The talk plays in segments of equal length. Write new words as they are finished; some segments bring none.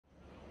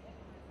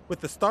With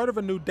the start of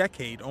a new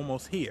decade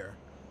almost here,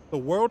 the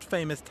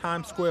world-famous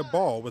Times Square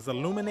Ball was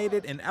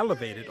illuminated and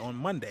elevated on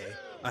Monday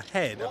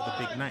ahead of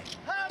the big night.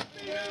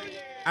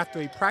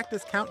 After a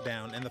practice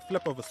countdown and the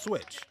flip of a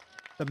switch,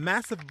 the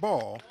massive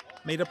ball,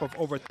 made up of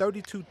over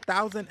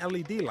 32,000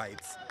 LED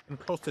lights and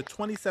close to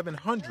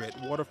 2,700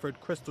 Waterford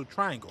crystal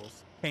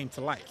triangles, came to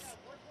life,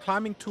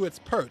 climbing to its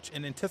perch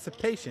in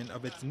anticipation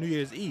of its New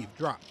Year's Eve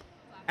drop.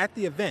 At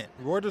the event,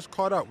 Reuters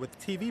caught up with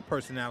TV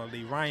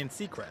personality Ryan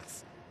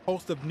Seacrest,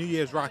 host of New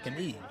Year's Rockin'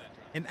 Eve,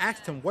 and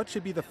asked him what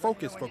should be the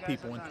focus for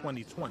people in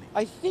 2020.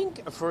 I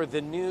think for the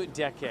new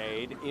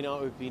decade, it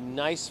would be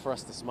nice for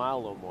us to smile a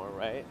little more,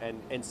 right?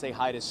 And say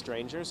hi to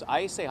strangers.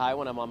 I say hi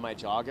when I'm on my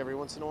jog every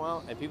once in a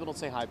while, and people don't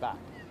say hi back.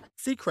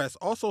 Seacrest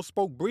also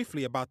spoke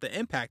briefly about the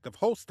impact of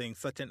hosting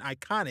such an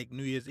iconic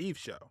New Year's Eve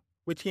show,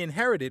 which he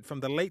inherited from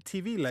the late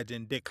TV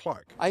legend Dick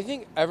Clark. I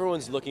think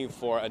everyone's looking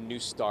for a new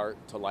start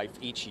to life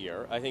each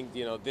year. I think,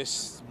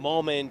 this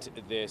moment,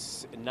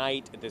 this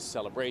night, this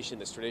celebration,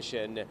 this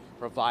tradition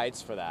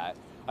provides for that.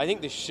 I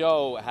think the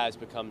show has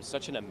become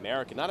such an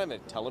American, not a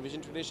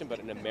television tradition, but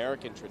an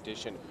American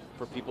tradition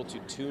for people to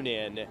tune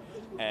in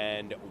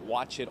and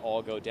watch it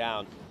all go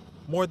down.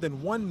 More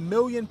than 1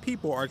 million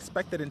people are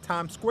expected in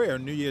Times Square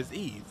New Year's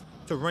Eve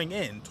to ring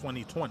in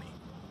 2020.